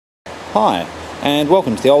Hi, and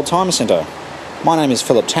welcome to the Oldtimer Centre. My name is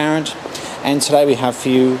Philip Tarrant, and today we have for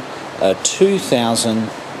you a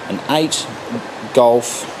 2008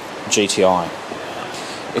 Golf GTI.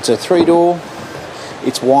 It's a 3-door,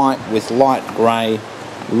 it's white with light grey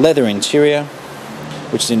leather interior,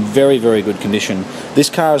 which is in very, very good condition. This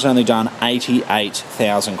car has only done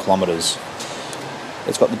 88,000 kilometres.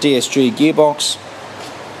 It's got the DSG gearbox,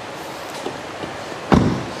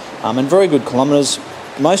 and very good kilometres.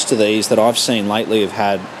 Most of these that I've seen lately have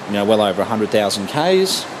had, well over 100,000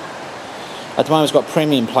 Ks. At the moment, it's got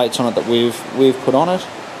premium plates on it that we've put on it,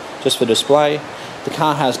 just for display. The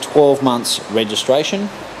car has 12 months registration.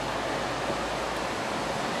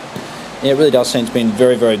 Yeah, it really does seem to be in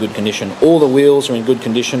very, very good condition. All the wheels are in good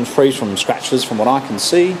condition, free from scratches from what I can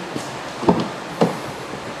see.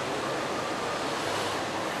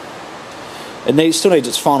 It still needs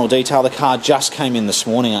its final detail. The car just came in this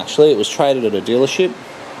morning, actually. It was traded at a dealership.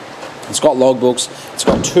 It's got logbooks. It's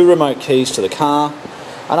got 2 remote keys to the car.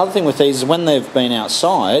 Another thing with these is when they've been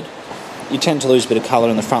outside, you tend to lose a bit of colour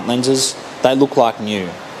in the front lenses. They look like new,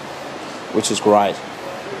 which is great.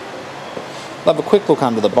 We'll have a quick look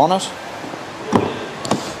under the bonnet.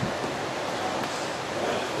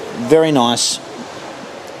 Very nice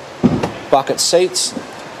bucket seats.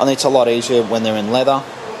 I think it's a lot easier when they're in leather.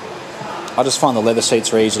 I just find the leather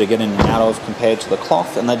seats are easy to get in and out of compared to the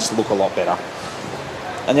cloth, and they just look a lot better.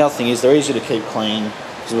 And the other thing is they're easy to keep clean,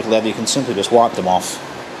 because with leather you can simply just wipe them off,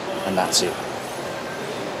 and that's it.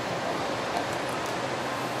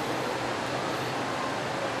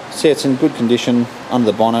 See, it's in good condition under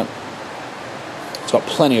the bonnet. It's got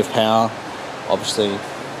plenty of power, obviously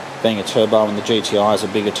being a turbo, and the GTI is a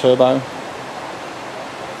bigger turbo.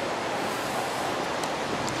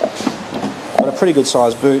 Got a pretty good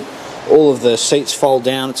sized boot. All of the seats fold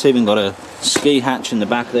down. It's even got a ski hatch in the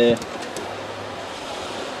back there.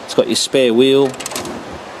 It's got your spare wheel.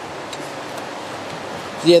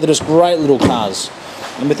 Yeah, they're just great little cars.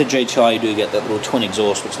 And with the GTI you do get that little twin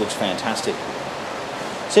exhaust, which looks fantastic.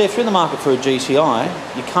 So if you're in the market for a GTI,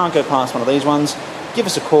 you can't go past one of these ones. Give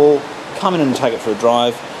us a call, come in and take it for a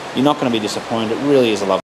drive. You're not going to be disappointed. It really is a lovely